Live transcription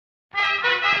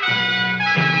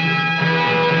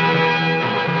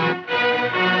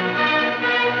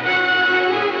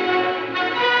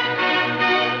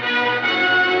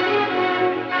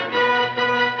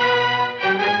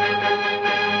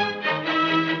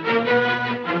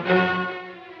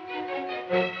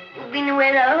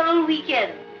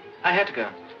again? I had to go.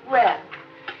 Where?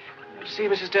 See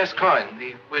Mrs. Descoyne,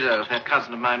 the widow of that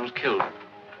cousin of mine was killed.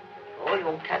 All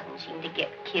your cousins seem to get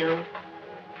killed.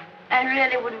 I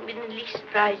really wouldn't be in the least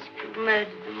surprised if you murdered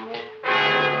them all.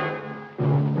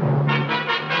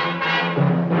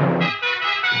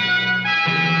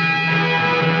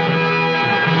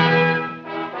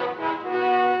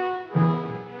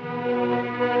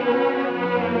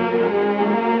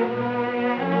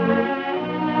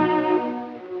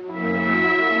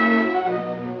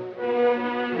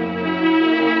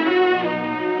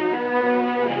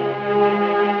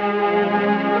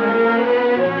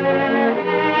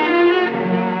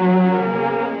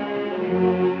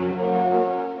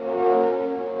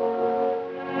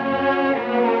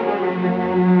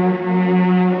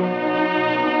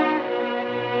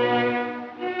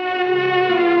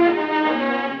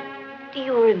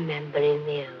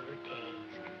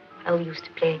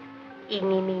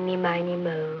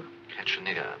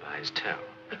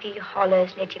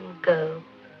 Hollers, let him go.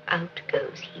 Out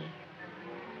goes he.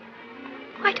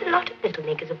 Quite a lot of little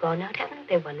niggers have gone out, haven't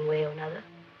they, one way or another?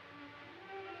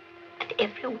 And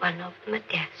every one of them a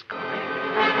Gascoigne.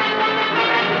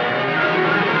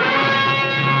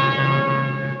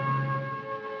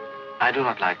 I do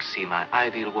not like to see my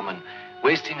ideal woman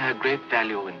wasting her great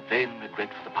value in vain regret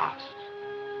for the past.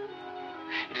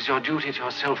 It is your duty to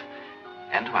yourself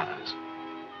and to others,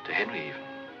 to Henry even,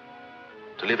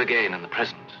 to live again in the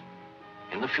present.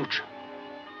 In the future.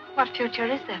 What future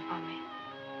is there for me?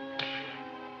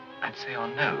 I'd say your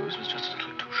nose was just a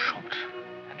little too short.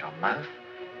 And your mouth?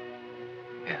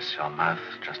 Yes, your mouth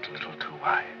just a little too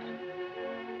wide.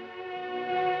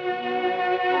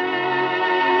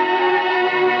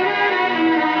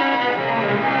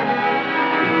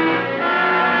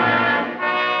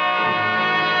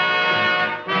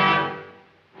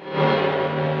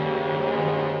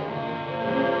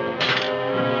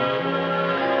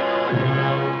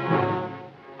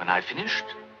 Finished,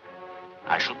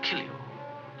 I shall kill you.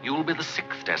 You'll be the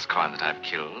 6th Descoyne that I've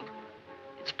killed.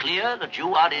 It's clear that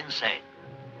you are insane.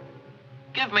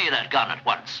 Give me that gun at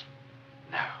once.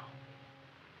 No.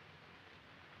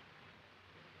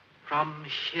 From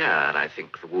here, I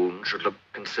think the wound should look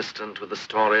consistent with the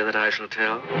story that I shall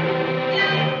tell.